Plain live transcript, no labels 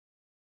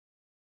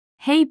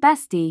Hey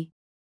bestie,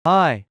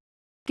 Hi,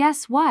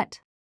 guess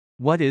what?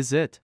 what is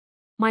it?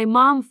 My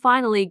mom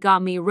finally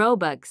got me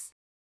Robux.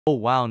 Oh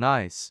wow,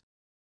 nice.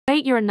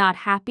 Wait, you're not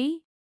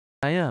happy?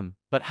 I am,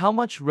 but how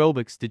much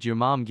Robux did your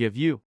mom give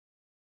you?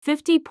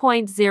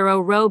 50.0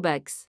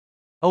 Robux.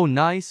 Oh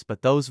nice,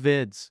 but those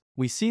vids,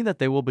 we see that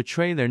they will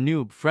betray their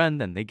noob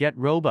friend and they get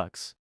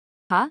Robux.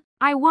 Huh?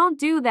 I won't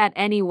do that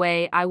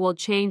anyway, I will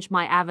change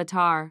my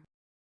avatar.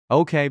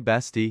 Okay,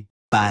 bestie.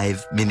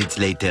 5 minutes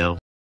later.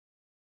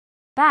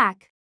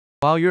 Back.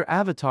 Wow, your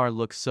avatar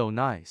looks so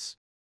nice.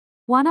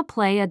 Wanna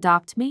play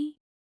Adopt Me?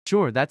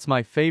 Sure, that's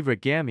my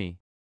favorite gammy.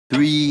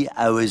 3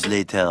 hours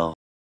later.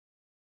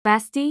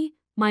 Bestie,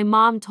 my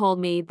mom told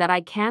me that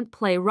I can't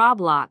play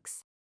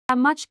Roblox. That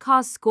much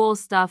cost school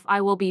stuff, I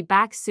will be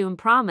back soon,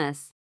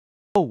 promise.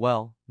 Oh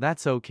well,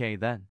 that's okay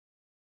then.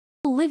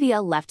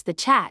 Olivia left the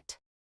chat.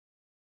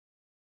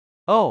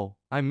 Oh,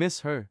 I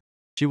miss her.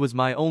 She was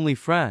my only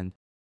friend.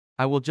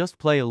 I will just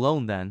play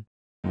alone then.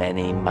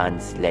 Many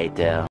months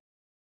later.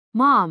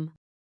 Mom,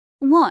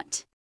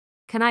 What?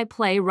 can I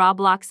play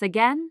Roblox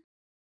again?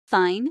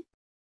 Fine.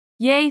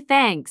 Yay,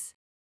 thanks.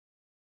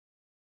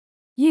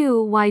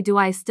 Why do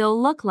I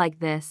still look like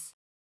this?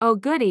 Oh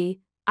goody,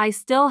 I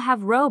still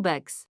have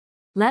Robux.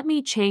 Let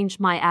me change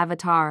my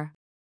avatar.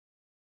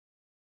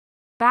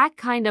 Back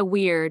kinda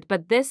weird,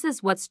 but this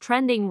is what's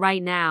trending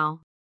right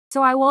now.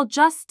 So I will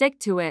just stick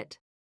to it.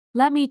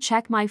 Let me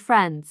check my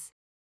friends.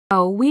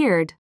 Oh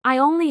weird, I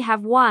only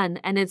have one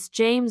and it's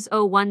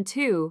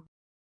James012.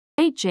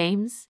 Wait,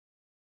 James?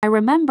 I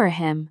remember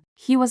him,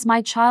 he was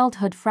my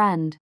childhood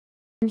friend.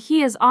 And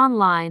he is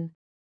online.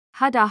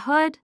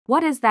 Hood,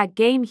 what is that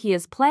game he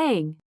is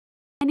playing?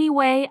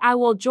 Anyway, I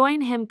will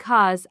join him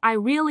cause I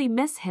really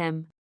miss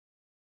him.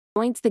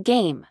 Joins the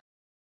game.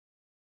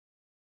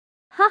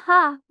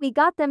 Haha, we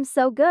got them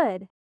so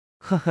good.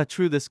 Haha,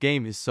 true, this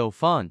game is so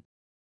fun.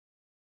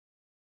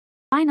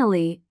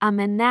 Finally, I'm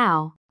in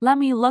now. Let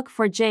me look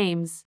for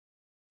James.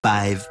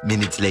 5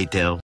 minutes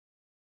later.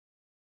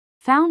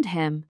 Found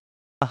him.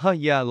 Haha,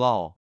 yeah,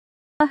 lol.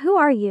 Who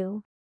are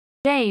you?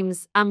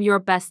 James, I'm your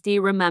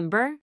bestie,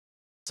 remember?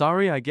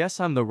 Sorry, I guess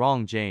I'm the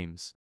wrong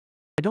James.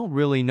 I don't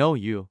really know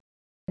you.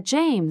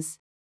 James.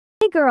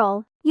 Hey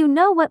girl, you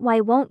know what?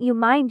 Why won't you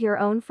mind your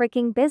own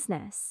freaking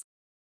business?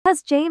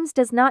 Cause James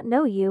does not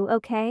know you,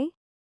 okay?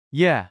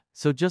 Yeah,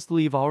 so just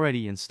leave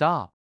already and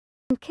stop.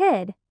 And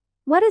kid,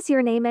 what is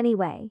your name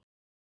anyway?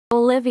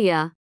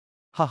 Olivia.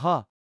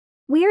 Haha.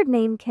 Weird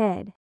name,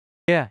 kid.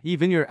 Yeah,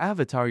 even your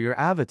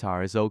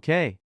avatar is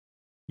okay.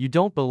 You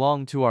don't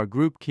belong to our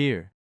group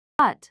here.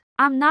 But,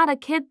 I'm not a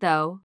kid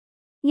though.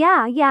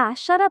 Yeah,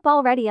 shut up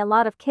already. A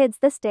lot of kids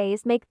these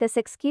days make this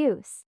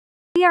excuse.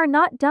 We are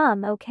not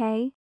dumb,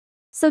 okay?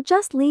 So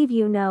just leave.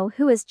 You know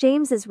who is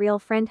James's real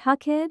friend, huh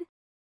kid?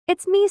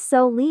 It's me,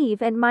 so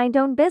leave and mind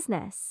own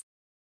business.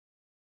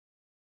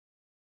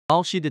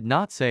 All, she did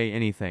not say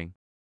anything.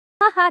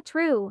 Haha,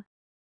 true.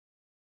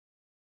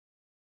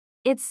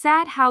 It's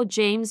sad how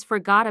James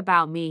forgot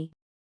about me.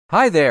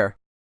 Hi there.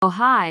 Oh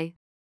hi.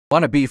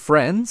 Wanna be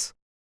friends?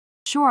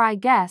 Sure, I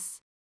guess.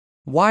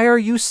 Why are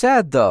you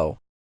sad though?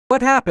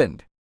 What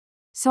happened?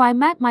 So I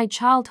met my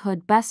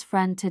childhood best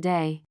friend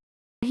today.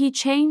 He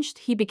changed,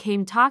 he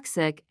became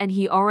toxic, and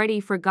he already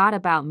forgot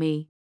about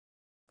me.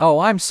 Oh,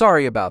 I'm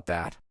sorry about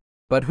that.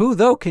 But who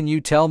though can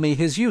you tell me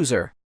his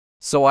user?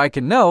 So I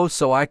can know,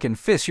 so I can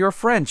fix your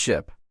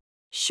friendship.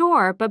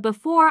 Sure, but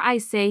before I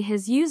say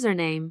his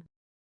username,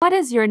 what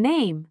is your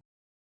name?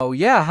 Oh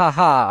yeah,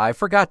 haha, I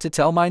forgot to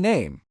tell my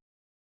name.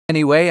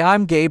 Anyway,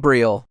 I'm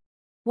Gabriel.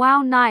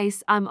 Wow,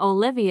 nice, I'm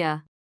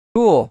Olivia.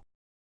 Cool.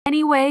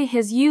 Anyway,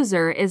 his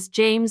user is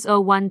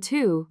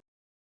James012.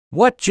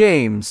 What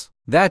James?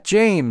 That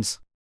James.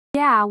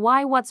 Yeah,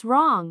 why, what's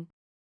wrong?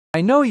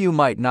 I know you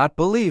might not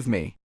believe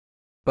me,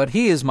 but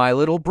he is my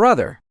little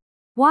brother.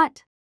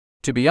 What?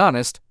 To be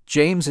honest,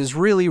 James is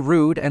really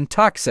rude and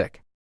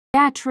toxic.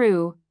 Yeah,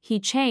 true, he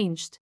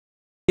changed.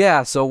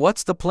 Yeah, so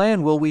what's the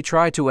plan? Will we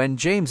try to end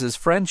James's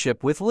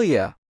friendship with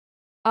Leah?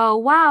 Oh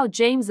wow,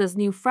 James's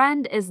new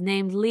friend is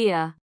named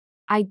Leah.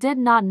 I did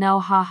not know,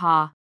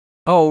 haha.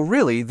 Oh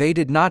really, they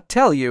did not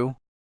tell you?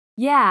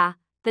 Yeah,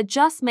 they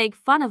just make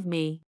fun of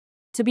me.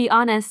 To be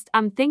honest,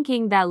 I'm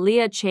thinking that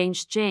Leah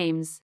changed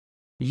James.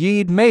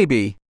 Yeed,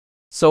 maybe.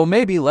 So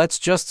maybe let's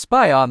just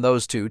spy on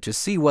those two to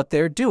see what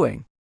they're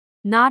doing.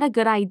 Not a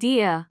good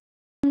idea.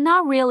 I'm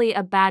not really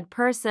a bad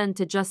person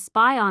to just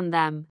spy on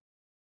them.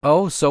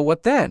 Oh, so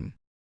what then?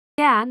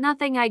 Yeah,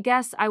 nothing, I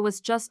guess I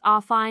was just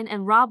offline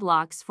and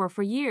Roblox for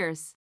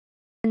years.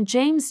 And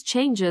James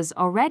changes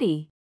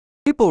already.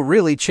 People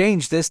really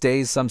change these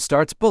days. Some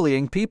starts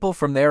bullying people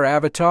from their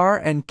avatar,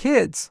 and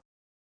kids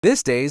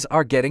these days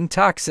are getting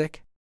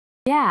toxic.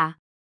 Yeah.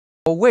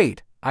 Oh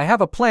wait, I have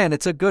a plan,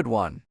 it's a good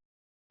one.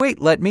 Wait,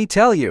 let me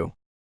tell you.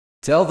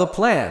 Tell the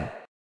plan.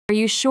 Are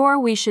you sure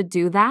we should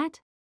do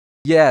that?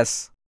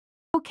 Yes.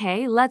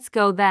 Okay, let's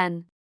go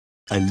then.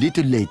 A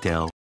little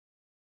later.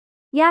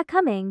 Yeah,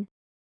 coming.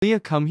 Leah,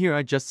 come here,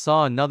 I just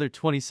saw another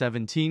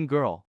 2017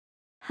 girl.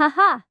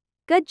 Haha,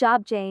 good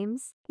job,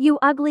 James. You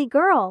ugly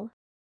girl.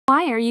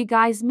 Why are you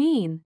guys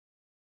mean?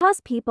 Cause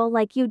people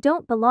like you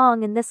don't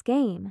belong in this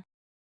game.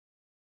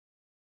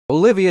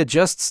 Olivia,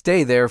 just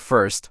stay there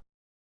first.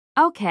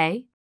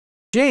 Okay.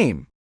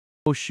 James.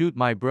 Oh shoot,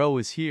 my bro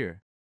is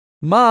here.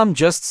 Mom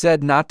just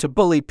said not to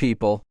bully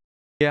people.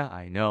 Yeah,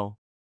 I know.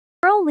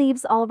 Girl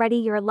leaves already,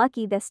 you're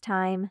lucky this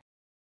time.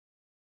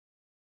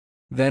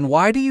 Then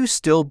why do you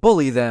still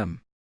bully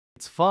them?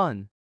 It's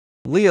fun.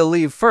 Leah,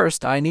 leave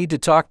first. I need to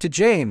talk to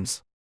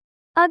James.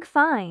 Ugh,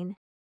 fine.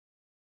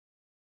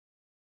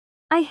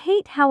 I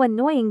hate how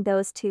annoying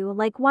those two,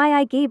 like why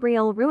I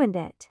Gabriel ruined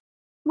it.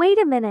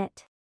 Wait a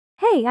minute.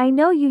 Hey, I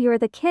know you, you're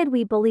the kid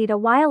we bullied a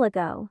while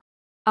ago.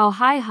 Oh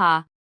hi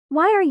ha.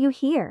 Why are you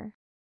here?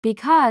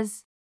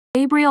 Because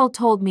Gabriel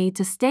told me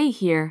to stay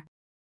here.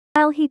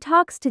 Well, he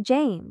talks to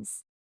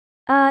James.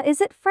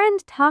 Is it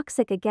friend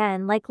toxic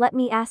again? Like, let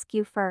me ask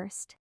you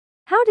first.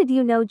 How did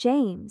you know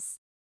James?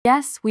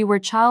 Yes, we were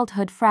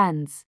childhood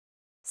friends.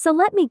 So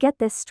let me get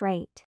this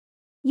straight.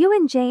 You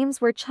and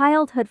James were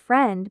childhood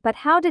friend, but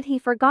how did he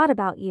forgot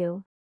about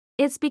you?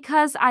 It's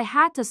because I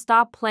had to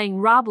stop playing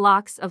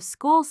Roblox of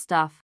school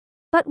stuff.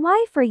 But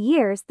why for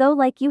years though,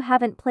 like you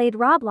haven't played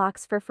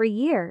Roblox for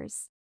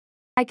years?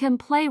 I can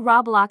play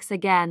Roblox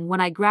again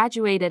when I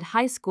graduated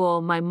high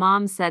school, my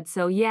mom said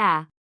so,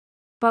 yeah.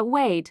 But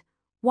wait,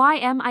 why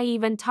am I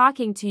even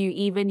talking to you?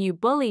 Even you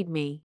bullied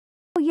me.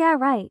 Oh yeah,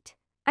 right.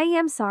 I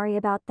am sorry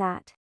about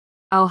that.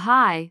 Oh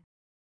hi.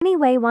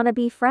 Anyway, wanna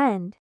be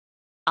friend?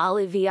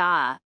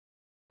 Olivia.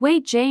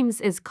 Wait,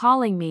 James is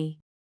calling me.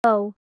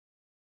 Oh,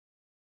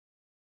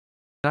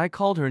 I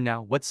called her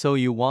now. What so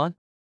you want?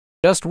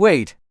 Just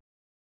wait.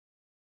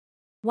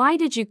 Why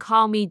did you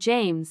call me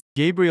James?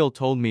 Gabriel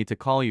told me to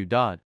call you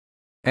Dad.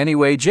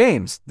 Anyway,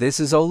 James, this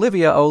is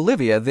Olivia.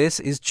 Olivia, this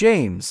is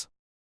James.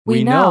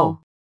 We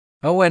know.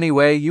 Oh,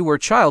 anyway, you were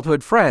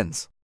childhood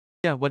friends.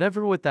 Yeah,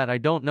 whatever with that, I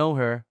don't know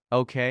her,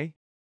 okay?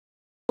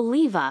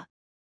 Oliva.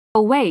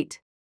 Oh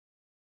wait.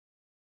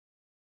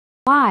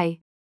 Why?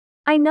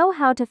 I know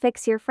how to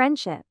fix your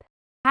friendship.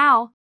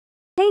 How?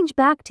 Change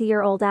back to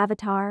your old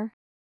avatar.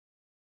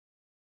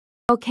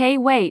 Okay,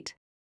 wait.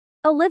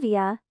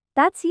 Olivia,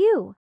 that's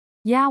you.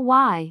 Yeah,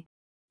 why?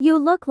 You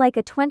look like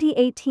a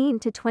 2018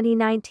 to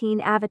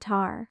 2019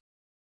 avatar.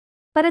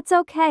 But it's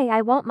okay,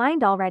 I won't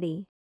mind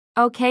already.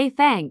 Okay,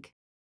 thank.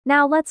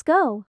 Now let's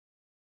go.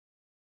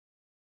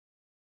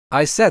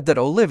 I said that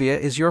Olivia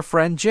is your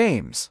friend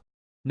James.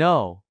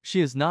 No,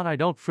 she is not. I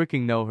don't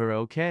freaking know her,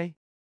 okay?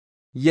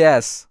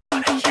 Yes.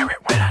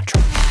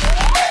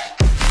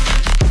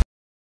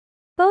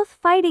 Both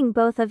fighting,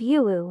 both of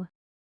you.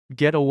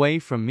 Get away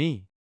from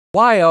me.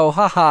 Why, oh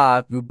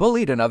haha, you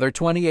bullied another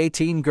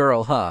 2018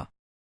 girl, huh?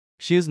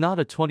 She is not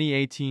a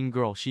 2018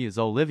 girl, she is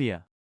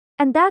Olivia.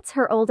 And that's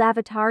her old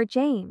avatar,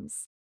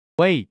 James.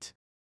 Wait.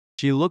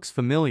 She looks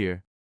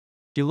familiar.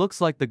 She looks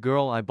like the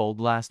girl I bowled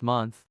last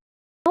month.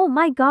 Oh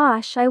my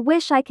gosh, I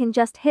wish I can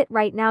just hit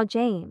right now,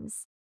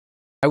 James.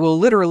 I will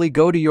literally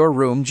go to your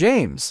room,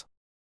 James.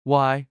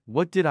 Why,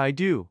 what did I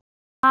do?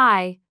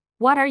 Hi,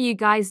 what are you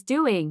guys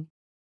doing?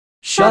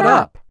 Shut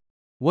up.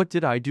 What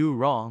did I do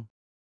wrong?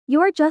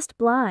 You're just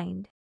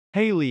blind.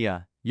 Hey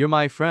Leah, you're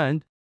my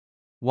friend.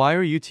 Why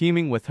are you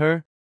teaming with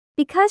her?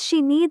 Because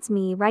she needs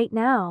me right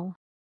now.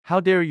 How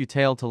dare you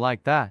tell to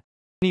like that?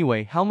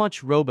 Anyway, how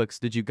much Robux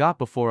did you got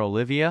before,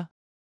 Olivia?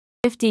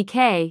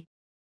 50k.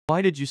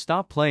 Why did you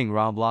stop playing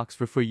Roblox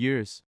for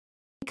years?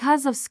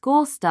 Because of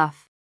school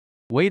stuff.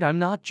 Wait, I'm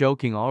not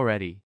joking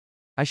already.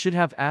 I should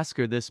have asked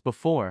her this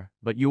before,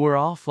 but you were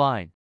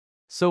offline.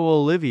 So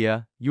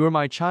Olivia, you are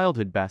my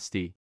childhood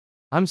bestie.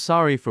 I'm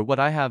sorry for what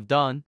I have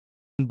done.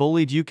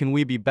 Bullied you. Can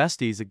we be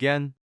besties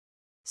again?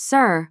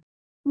 Sir.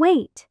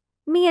 Wait,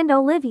 me and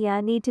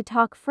Olivia need to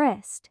talk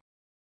first.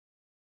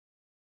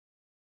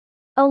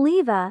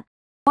 Oliva.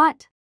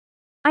 What?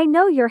 I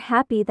know you're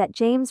happy that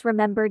James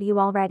remembered you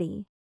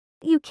already.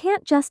 You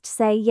can't just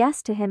say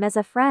yes to him as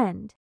a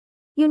friend.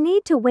 You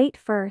need to wait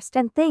first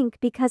and think,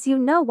 because you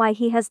know why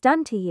he has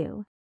done to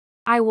you.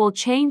 I will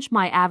change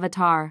my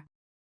avatar.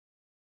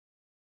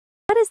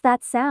 What does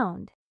that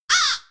sound?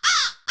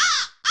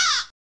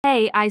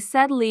 Hey, I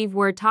said leave,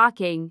 we're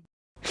talking.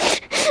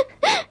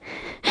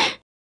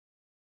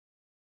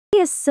 He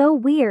is so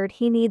weird,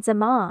 he needs a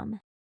mom.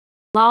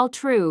 Lol,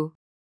 true.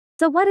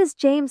 So what, is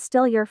James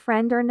still your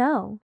friend or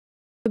no?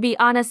 To be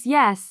honest,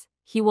 yes,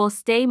 he will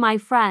stay my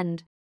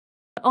friend.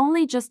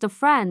 Only just a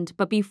friend,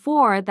 but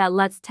before that,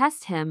 let's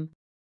test him.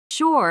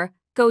 Sure,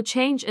 go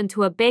change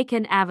into a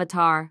bacon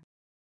avatar.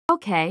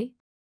 Okay.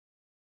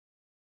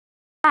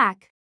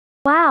 Back.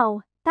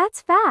 Wow,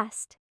 that's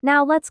fast.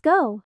 Now let's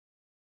go.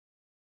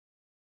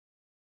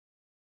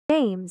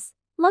 James,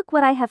 look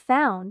what I have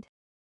found.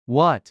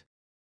 What?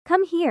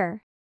 Come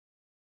here.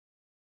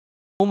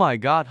 Oh my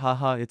god,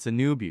 haha, it's a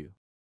newbie.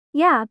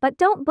 Yeah, but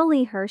don't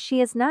bully her,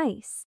 she is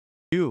nice.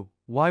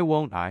 Why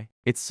won't I?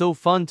 It's so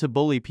fun to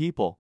bully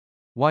people.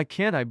 Why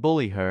can't I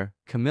bully her,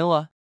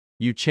 Camilla?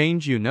 You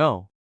change, you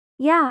know.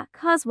 Yeah,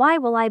 cause why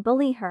will I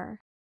bully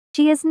her?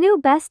 She is new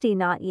bestie,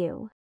 not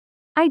you.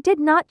 I did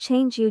not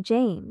change you,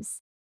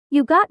 James.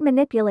 You got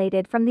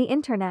manipulated from the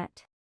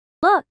internet.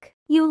 Look,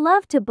 you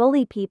love to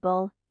bully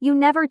people, you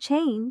never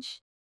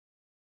change.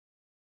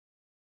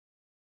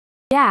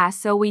 Yeah,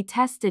 so we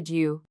tested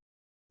you.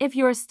 If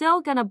you're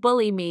still gonna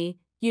bully me,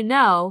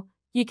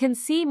 you can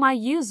see my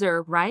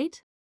user,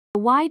 right?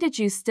 Why did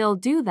you still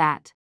do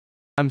that?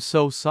 I'm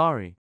so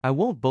sorry. I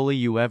won't bully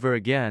you ever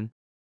again.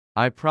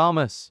 I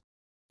promise.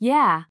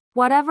 Yeah,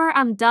 whatever,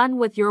 I'm done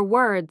with your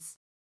words.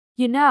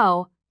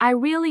 I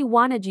really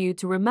wanted you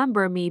to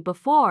remember me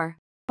before.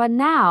 But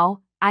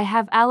now, I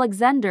have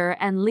Alexander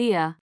and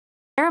Leah.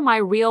 They're my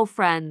real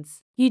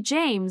friends.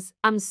 James,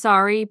 I'm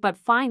sorry, but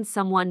find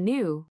someone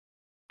new.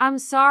 I'm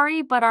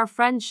sorry, but our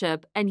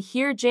friendship, and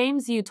here,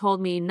 James, you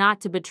told me not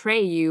to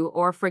betray you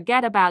or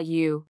forget about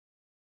you.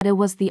 But it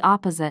was the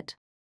opposite.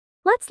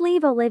 Let's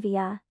leave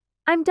Olivia.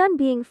 I'm done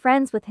being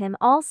friends with him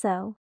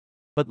also.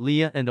 But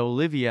Leah and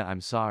Olivia,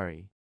 I'm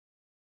sorry.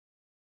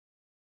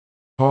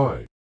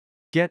 Hi.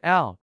 Get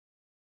out.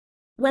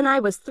 When I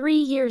was 3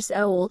 years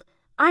old,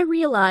 I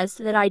realized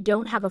that I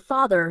don't have a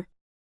father.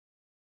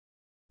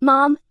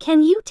 Mom,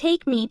 can you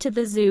take me to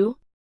the zoo?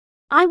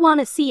 I want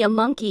to see a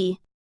monkey.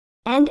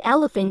 And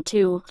elephant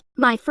too.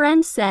 My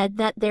friend said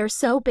that they're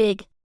so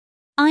big.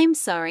 I'm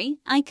sorry,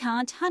 I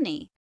can't,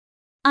 honey.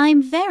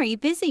 I'm very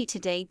busy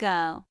today,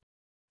 girl.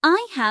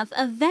 I have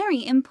a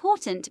very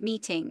important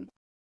meeting.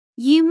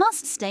 You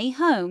must stay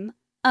home,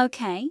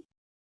 okay?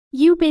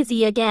 You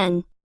busy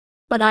again.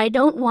 But I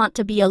don't want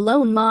to be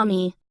alone,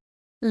 Mommy.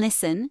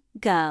 Listen,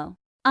 girl.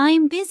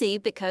 I'm busy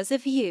because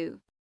of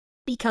you.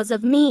 Because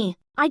of me.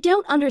 I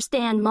don't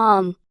understand,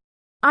 Mom.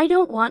 I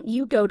don't want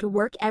you go to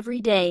work every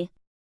day.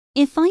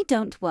 If I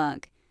don't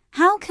work,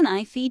 how can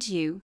I feed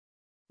you?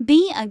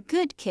 Be a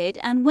good kid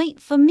and wait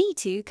for me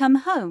to come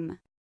home.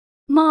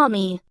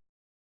 Mommy.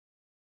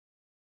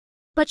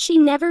 But she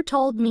never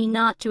told me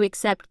not to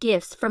accept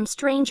gifts from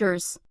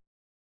strangers.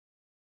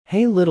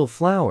 Hey little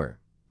flower,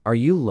 are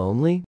you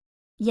lonely?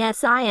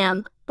 Yes, I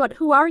am, but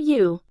who are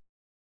you?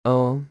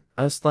 Oh,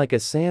 us like a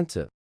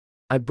Santa.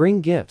 I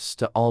bring gifts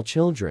to all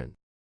children.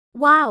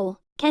 Wow,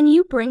 can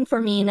you bring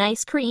for me an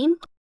ice cream?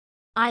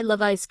 I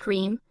love ice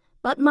cream,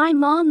 but my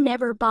mom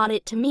never bought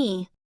it to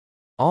me.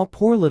 Oh,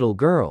 poor little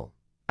girl,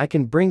 I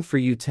can bring for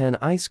you 10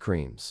 ice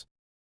creams.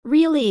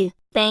 Really,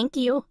 thank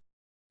you.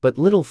 But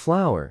little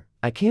flower,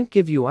 I can't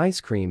give you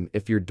ice cream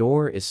if your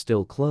door is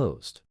still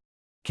closed.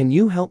 Can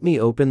you help me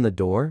open the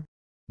door?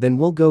 Then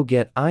we'll go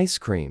get ice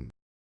cream.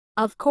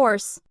 Of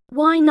course,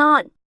 why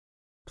not?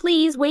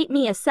 Please wait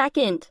me a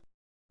second.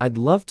 I'd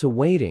love to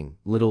waiting,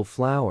 little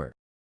flower.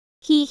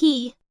 Hee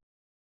hee.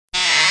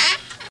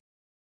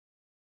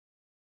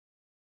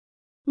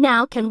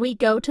 Now can we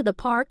go to the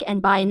park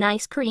and buy an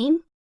ice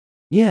cream?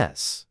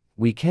 Yes,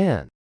 we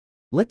can.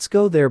 Let's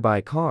go there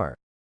by car.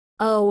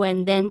 Oh,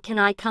 and then can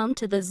I come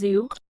to the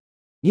zoo?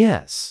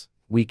 Yes,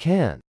 we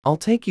can. I'll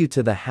take you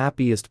to the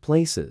happiest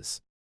places.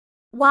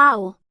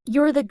 Wow,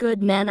 you're the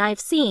good man I've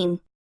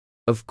seen.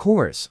 Of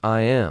course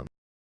I am.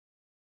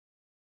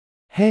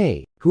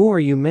 Hey, who are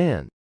you,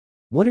 man?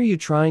 What are you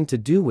trying to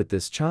do with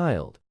this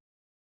child?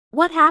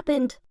 What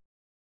happened?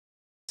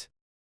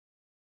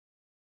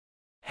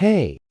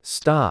 Hey,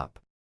 stop.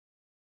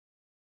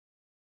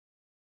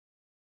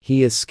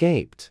 He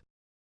escaped.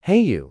 Hey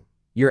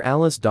you're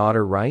Alice's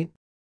daughter, right?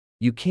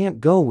 You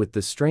can't go with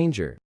the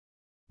stranger.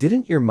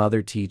 Didn't your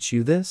mother teach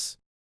you this?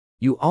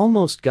 You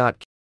almost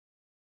got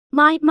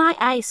My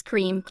ice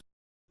cream.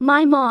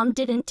 My mom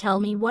didn't tell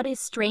me what is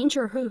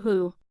stranger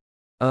hoo-hoo.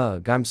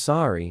 Ugh, I'm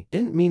sorry,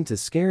 didn't mean to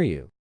scare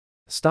you.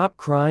 Stop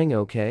crying,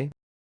 okay?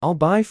 I'll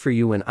buy for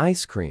you an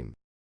ice cream.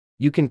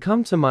 You can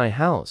come to my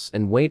house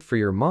and wait for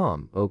your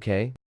mom,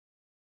 okay?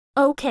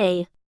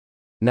 Okay.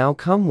 Now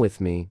come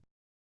with me.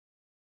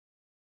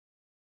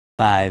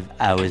 5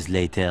 hours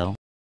later.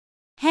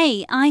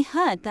 Hey, I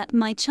heard that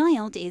my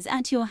child is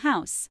at your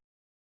house.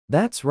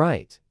 That's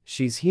right,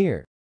 she's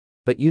here.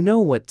 But you know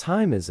what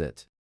time is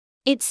it?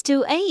 It's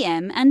 2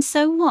 a.m. and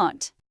so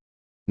what?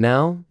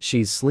 Now,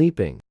 she's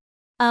sleeping.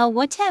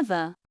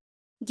 Whatever.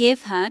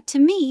 Give her to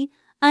me.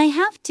 I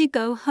have to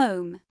go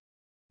home.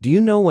 Do you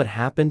know what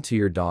happened to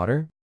your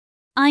daughter?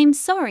 I'm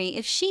sorry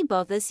if she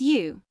bothers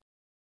you.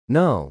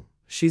 No,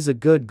 she's a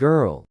good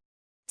girl.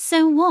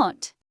 So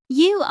what?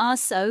 You are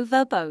so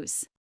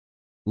verbose.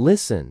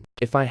 Listen,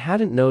 if I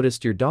hadn't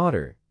noticed your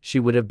daughter, she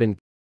would have been.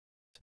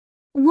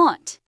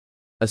 What?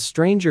 A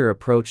stranger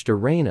approached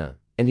Arena,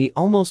 and he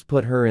almost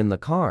put her in the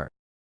car.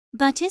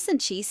 But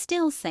isn't she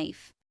still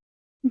safe?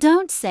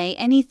 Don't say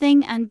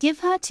anything and give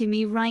her to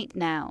me right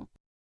now.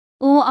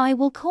 Or I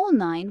will call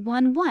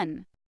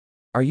 911.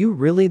 Are you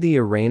really the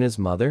Arena's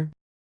mother?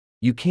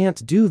 You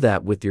can't do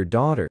that with your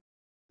daughter.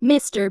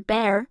 Mr.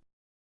 Bear.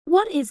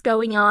 What is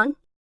going on?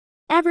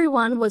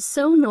 Everyone was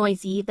so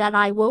noisy that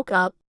I woke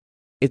up.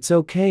 It's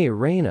okay,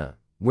 Arena.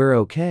 We're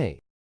okay.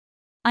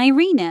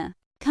 Irina,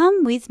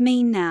 come with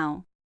me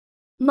now.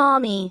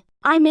 Mommy,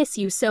 I miss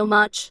you so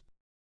much.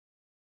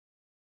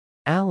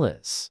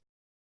 Alice.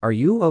 Are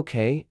you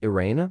okay,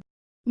 Irena?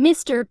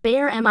 Mr.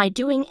 Bear, am I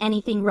doing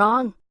anything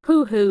wrong?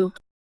 Hoo-hoo.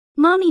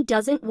 Mommy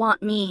doesn't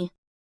want me.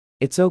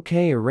 It's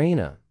okay,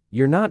 Irena.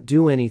 You're not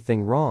doing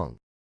anything wrong.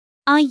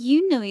 Are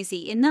you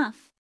noisy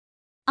enough?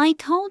 I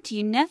told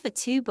you never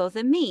to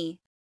bother me.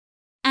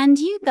 And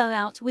you go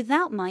out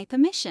without my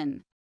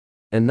permission.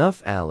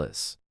 Enough,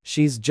 Alice.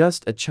 She's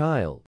just a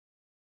child.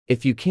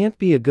 If you can't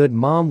be a good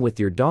mom with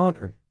your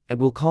daughter, I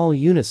will call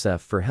UNICEF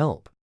for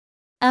help.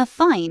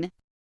 Fine.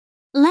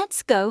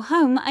 Let's go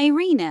home,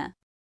 Irina.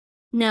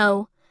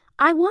 No,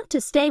 I want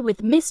to stay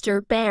with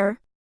Mr. Bear.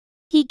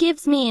 He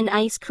gives me an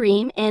ice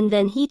cream and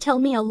then he tell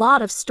me a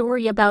lot of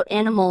story about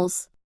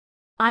animals.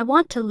 I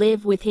want to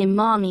live with him,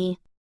 Mommy.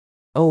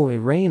 Oh,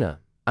 Irena,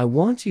 I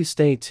want you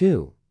stay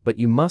too, but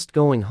you must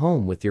going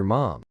home with your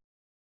mom.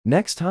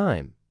 Next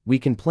time, we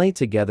can play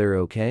together,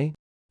 okay?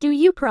 Do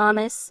you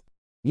promise?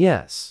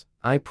 Yes,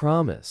 I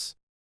promise.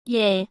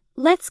 Yay,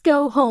 let's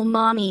go home,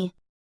 Mommy.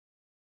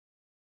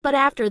 But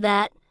after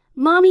that,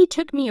 Mommy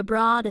took me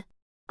abroad.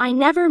 I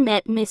never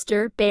met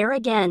Mr. Bear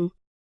again.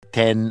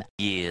 10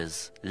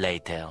 years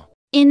later.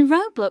 In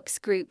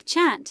Roblox group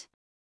chat.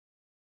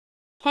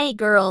 Hey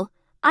girl,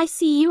 I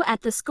see you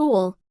at the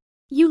school.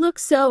 You look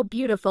so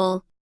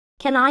beautiful.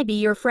 Can I be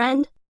your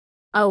friend?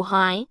 Oh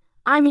hi,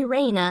 I'm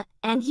Irena,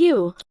 and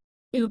you?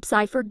 Oops,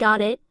 I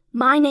forgot it.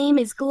 My name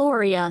is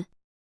Gloria.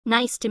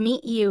 Nice to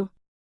meet you.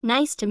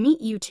 Nice to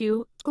meet you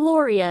too,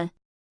 Gloria.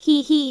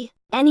 Hee hee.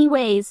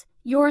 Anyways,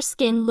 your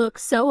skin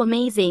looks so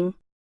amazing.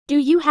 Do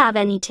you have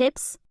any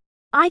tips?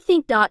 I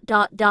think ...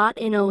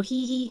 and oh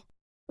hee hee.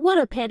 What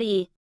a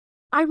pity.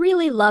 I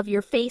really love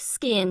your face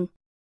skin.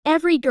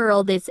 Every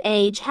girl this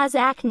age has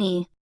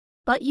acne.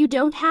 But you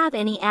don't have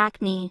any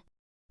acne.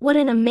 What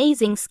an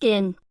amazing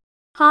skin.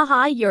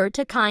 Haha, you're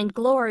too kind,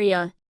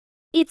 Gloria.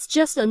 It's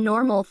just a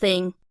normal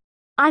thing.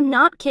 I'm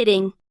not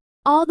kidding.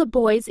 All the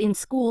boys in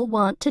school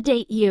want to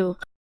date you.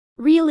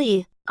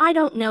 Really, I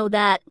don't know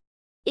that.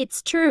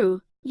 It's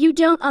true. You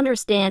don't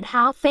understand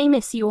how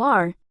famous you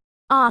are.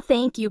 Ah,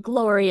 thank you,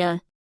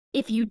 Gloria.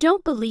 If you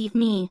don't believe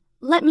me,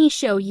 let me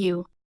show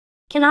you.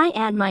 Can I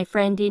add my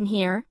friend in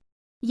here?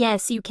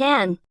 Yes, you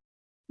can.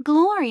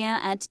 Gloria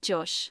at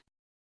Josh.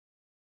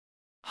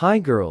 Hi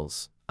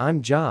girls,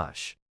 I'm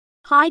Josh.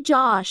 Hi,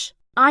 Josh.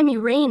 I'm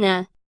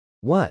Irena.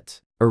 What,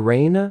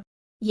 Irena?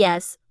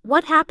 Yes,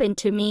 what happened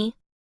to me?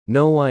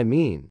 No, I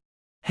mean.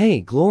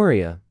 Hey,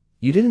 Gloria,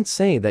 you didn't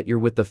say that you're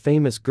with the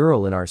famous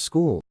girl in our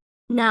school.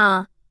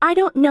 Nah, I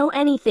don't know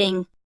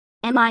anything.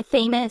 Am I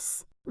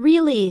famous?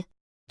 Really?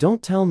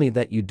 Don't tell me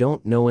that you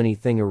don't know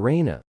anything,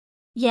 Irena.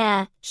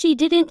 Yeah, she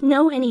didn't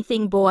know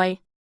anything, boy.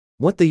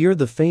 You're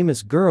the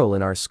famous girl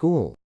in our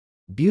school.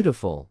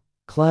 Beautiful,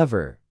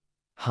 clever,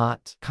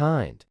 hot,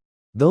 kind.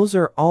 Those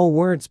are all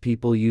words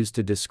people use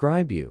to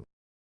describe you.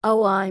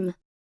 Oh,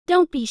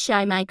 Don't be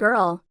shy, my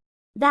girl.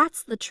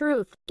 That's the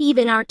truth.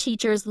 Even our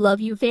teachers love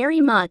you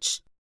very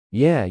much.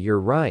 Yeah, you're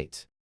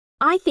right.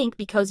 I think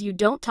because you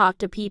don't talk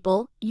to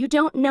people, you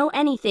don't know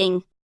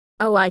anything.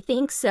 Oh, I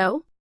think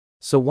so.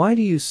 So why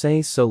do you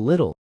say so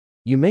little?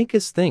 You make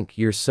us think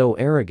you're so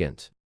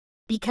arrogant.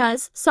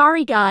 Because,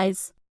 sorry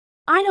guys.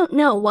 I don't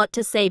know what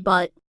to say,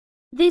 but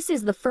this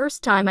is the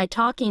first time I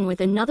talking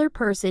with another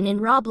person in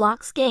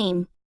Roblox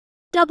game.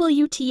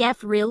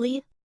 WTF,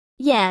 really?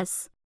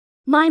 Yes.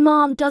 My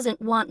mom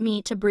doesn't want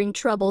me to bring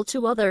trouble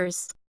to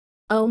others.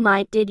 Oh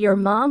my, did your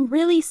mom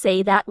really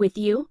say that with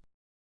you?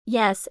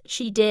 Yes,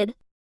 she did.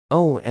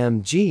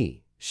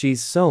 OMG,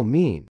 she's so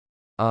mean.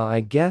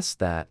 I guess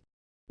that.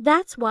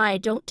 That's why I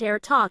don't dare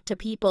talk to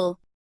people.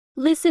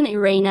 Listen,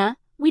 Irena,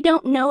 we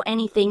don't know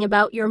anything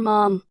about your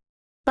mom.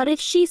 But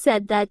if she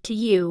said that to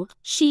you,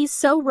 she's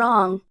so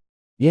wrong.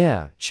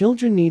 Yeah,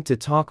 children need to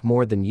talk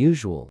more than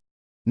usual.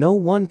 No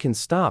one can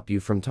stop you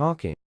from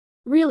talking.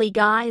 Really,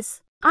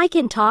 guys? I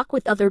can talk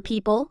with other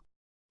people?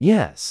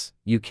 Yes,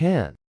 you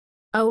can.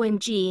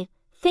 OMG,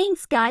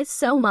 thanks guys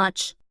so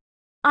much.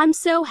 I'm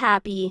so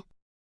happy.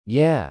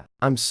 Yeah,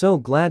 I'm so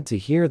glad to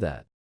hear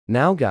that.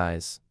 Now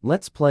guys,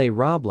 let's play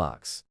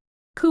Roblox.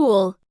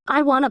 Cool,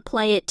 I wanna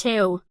play it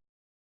too.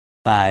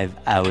 5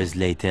 hours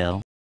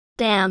later.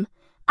 Damn,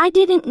 I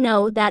didn't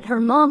know that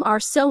her mom are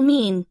so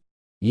mean.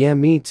 Yeah,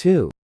 me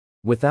too.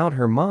 Without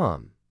her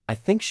mom, I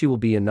think she will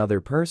be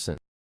another person.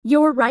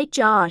 You're right,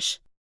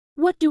 Josh.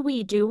 What do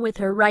we do with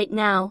her right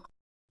now?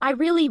 I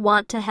really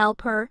want to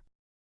help her.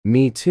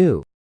 Me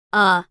too.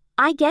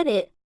 I get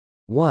it.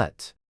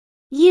 What?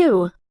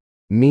 You.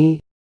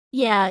 Me?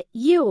 Yeah,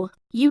 you.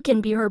 You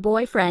can be her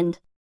boyfriend.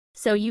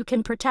 So you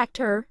can protect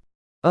her.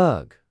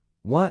 Ugh.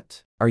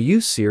 What? Are you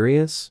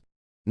serious?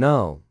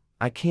 No,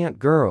 I can't,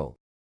 girl.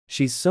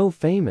 She's so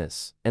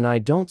famous, and I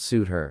don't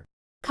suit her.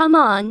 Come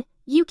on,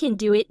 you can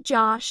do it,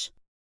 Josh.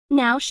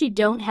 Now she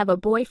don't have a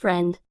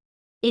boyfriend.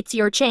 It's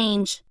your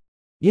change.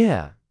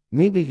 Yeah,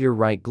 maybe you're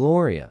right,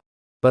 Gloria.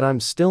 But I'm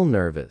still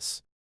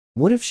nervous.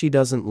 What if she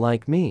doesn't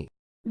like me?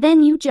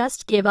 Then you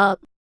just give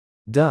up.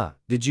 Duh,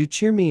 did you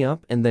cheer me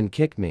up and then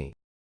kick me?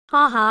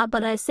 Haha,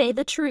 but I say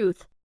the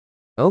truth.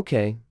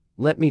 Okay,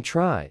 let me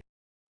try.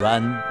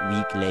 1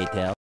 week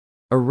later.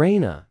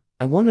 Irena,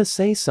 I want to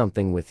say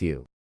something with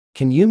you.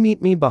 Can you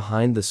meet me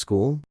behind the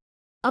school?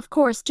 Of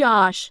course,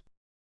 Josh.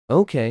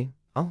 Okay,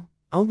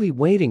 I'll be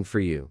waiting for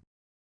you.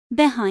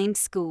 Behind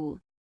school.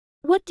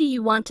 What do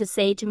you want to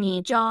say to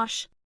me,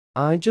 Josh?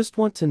 I just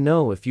want to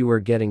know if you are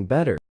getting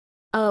better.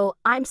 Oh,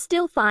 I'm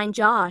still fine,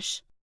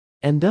 Josh.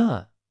 And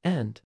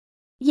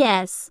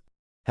Yes.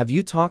 have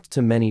you talked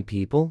to many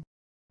people?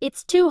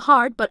 It's too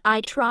hard, but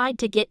I tried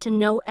to get to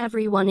know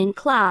everyone in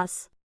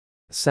class.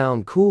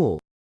 Sound cool.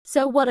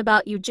 So what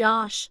about you,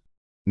 Josh?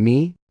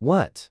 Me?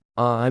 What?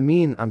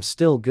 I'm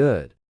still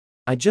good.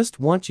 I just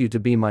want you to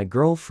be my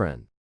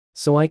girlfriend,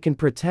 so I can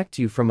protect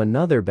you from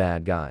another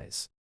bad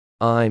guys.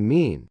 I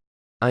mean,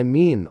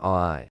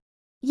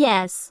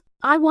 Yes,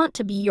 I want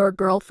to be your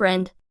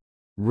girlfriend.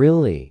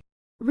 Really?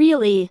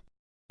 Really?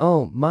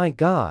 Oh my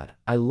God,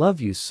 I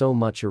love you so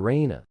much,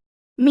 Irena.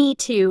 Me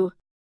too.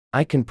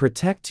 I can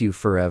protect you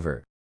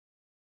forever.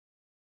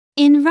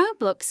 In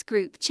Roblox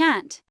group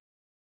chat.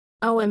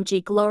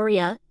 OMG,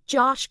 Gloria,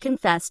 Josh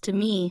confessed to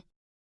me.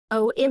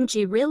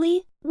 OMG,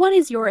 really? What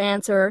is your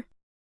answer?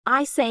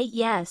 I say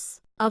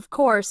yes, of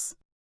course.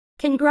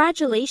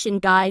 Congratulations,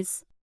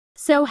 guys.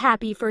 So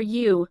happy for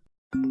you.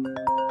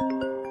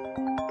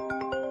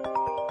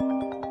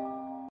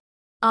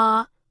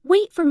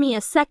 Wait for me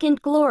a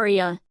second,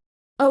 Gloria.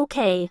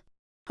 Okay.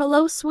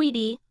 Hello,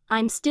 sweetie,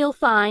 I'm still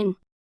fine.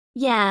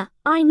 Yeah,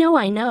 I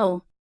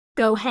know.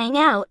 Go hang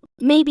out,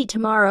 maybe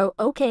tomorrow,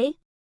 okay?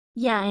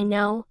 Yeah, I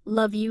know,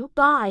 love you,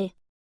 bye.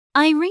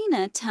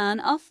 Irina, turn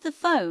off the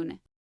phone.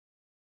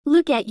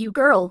 Look at you,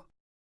 girl.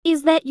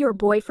 Is that your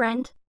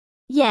boyfriend?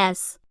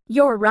 Yes,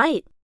 you're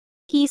right.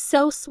 He's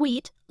so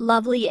sweet,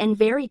 lovely, and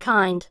very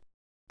kind.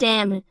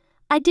 Damn,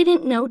 I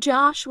didn't know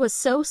Josh was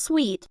so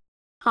sweet.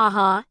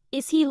 Haha,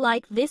 is he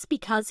like this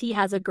because he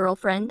has a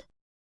girlfriend?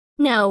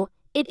 No,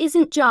 it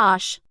isn't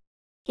Josh.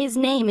 His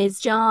name is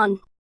John.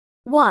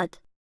 What?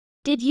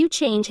 Did you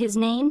change his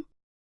name?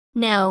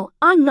 No,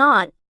 I'm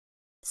not.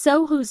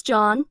 So who's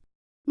John?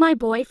 My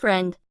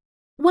boyfriend.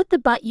 What the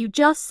but you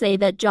just say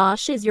that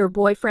Josh is your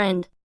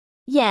boyfriend?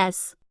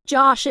 Yes,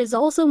 Josh is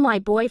also my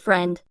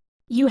boyfriend.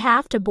 You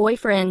have two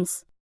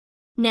boyfriends.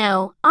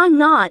 No, I'm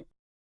not.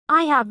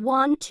 I have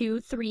 1, 2,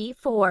 3,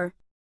 4,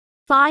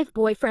 5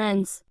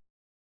 boyfriends.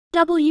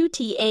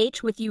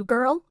 WTH with you,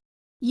 girl?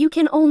 You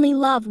can only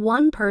love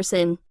one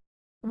person.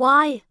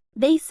 Why?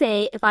 They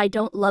say if I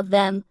don't love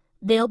them,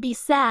 they'll be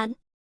sad.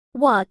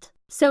 What?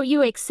 So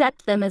you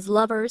accept them as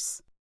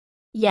lovers?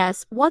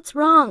 Yes, what's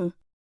wrong?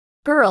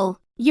 Girl,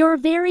 you're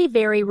very,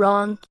 very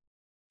wrong.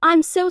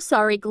 I'm so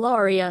sorry,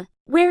 Gloria.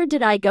 Where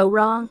did I go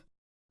wrong?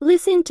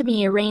 Listen to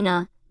me,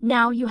 Irena.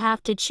 Now you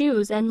have to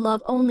choose and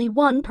love only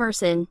one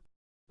person.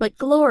 But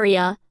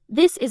Gloria,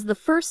 this is the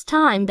first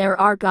time there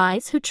are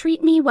guys who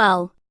treat me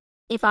well.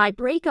 If I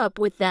break up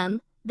with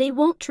them, they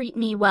won't treat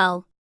me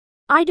well.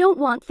 I don't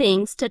want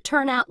things to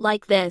turn out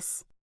like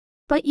this.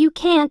 But you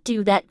can't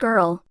do that,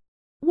 girl.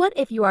 What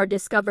if you are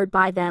discovered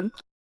by them?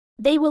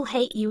 They will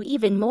hate you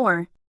even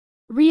more.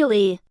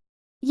 Really?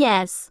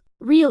 Yes,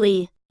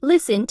 really.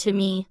 Listen to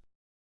me.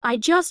 I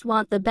just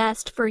want the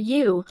best for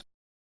you.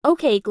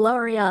 Okay,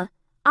 Gloria,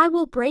 I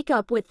will break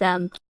up with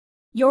them.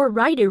 You're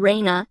right,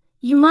 Irena,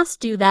 you must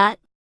do that.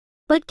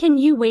 But can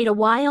you wait a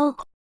while?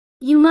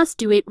 You must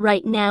do it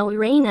right now,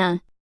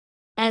 Irena.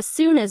 As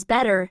soon as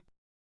better.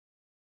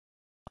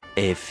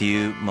 A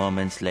few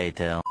moments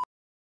later.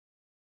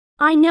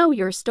 I know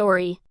your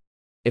story.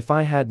 If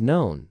I had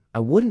known, I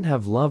wouldn't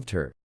have loved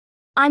her.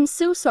 I'm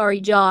so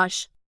sorry,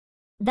 Josh.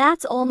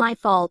 That's all my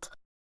fault.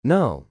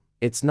 No,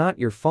 it's not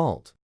your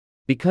fault.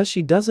 Because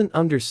she doesn't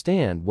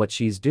understand what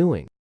she's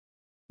doing.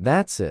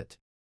 That's it.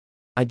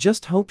 I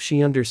just hope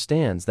she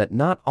understands that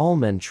not all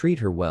men treat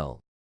her well.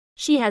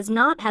 She has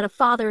not had a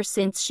father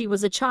since she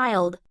was a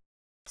child.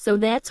 So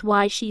that's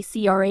why she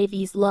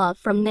craves love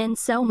from men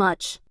so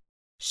much.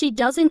 She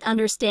doesn't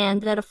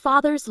understand that a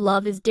father's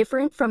love is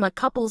different from a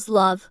couple's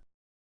love.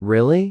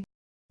 Really?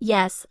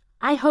 Yes,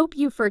 I hope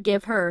you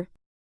forgive her.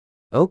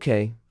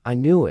 Okay, I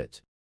knew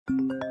it.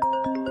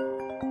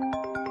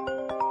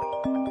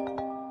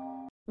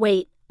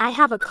 Wait, I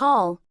have a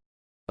call.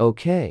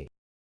 Okay.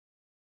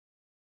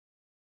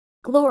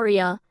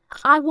 Gloria,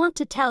 I want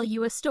to tell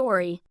you a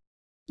story.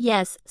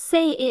 Yes,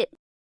 say it.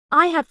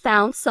 I have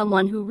found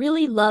someone who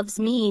really loves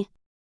me.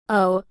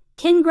 Oh,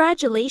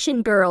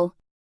 congratulations, girl.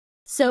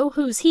 So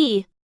who's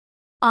he?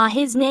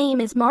 His name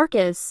is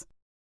Marcus.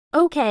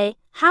 Okay,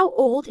 how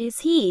old is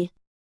he?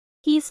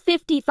 He's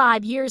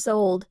 55 years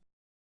old.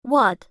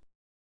 What?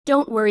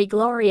 Don't worry,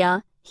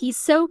 Gloria, he's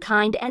so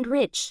kind and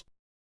rich.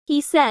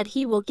 He said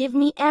he will give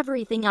me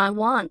everything I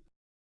want.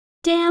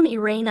 Damn,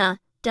 Irena,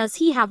 does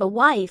he have a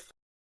wife?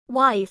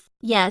 Wife,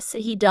 yes,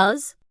 he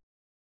does.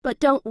 But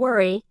don't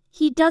worry,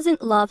 he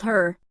doesn't love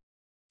her.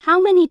 How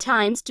many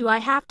times do I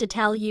have to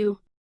tell you?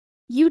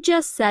 You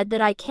just said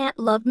that I can't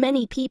love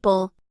many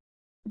people.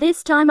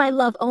 This time I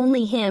love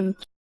only him.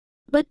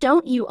 But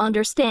don't you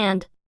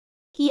understand?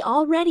 He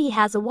already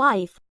has a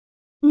wife.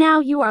 Now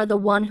you are the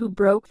one who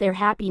broke their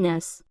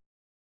happiness.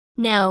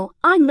 No,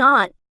 I'm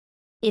not.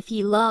 If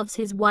he loves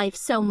his wife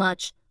so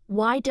much,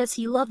 why does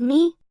he love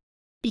me?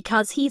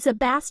 Because he's a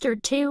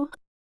bastard too?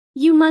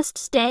 You must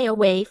stay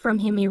away from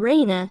him,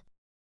 Irena.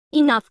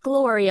 Enough,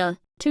 Gloria.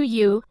 To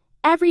you,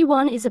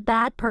 everyone is a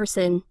bad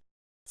person.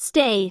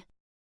 Stay.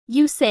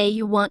 You say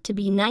you want to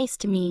be nice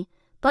to me,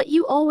 but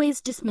you always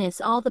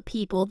dismiss all the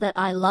people that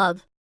I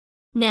love.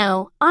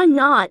 No, I'm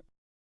not.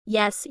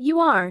 Yes, you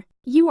are.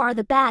 You are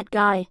the bad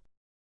guy.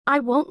 I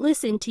won't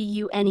listen to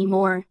you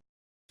anymore.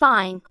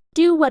 Fine,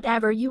 do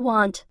whatever you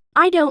want.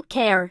 I don't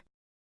care.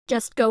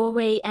 Just go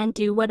away and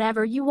do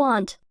whatever you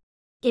want.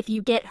 If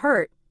you get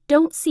hurt,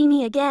 don't see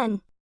me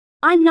again.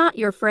 I'm not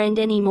your friend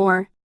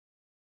anymore.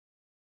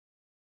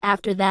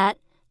 After that,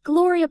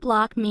 Gloria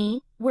blocked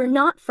me. We're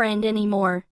not friends anymore.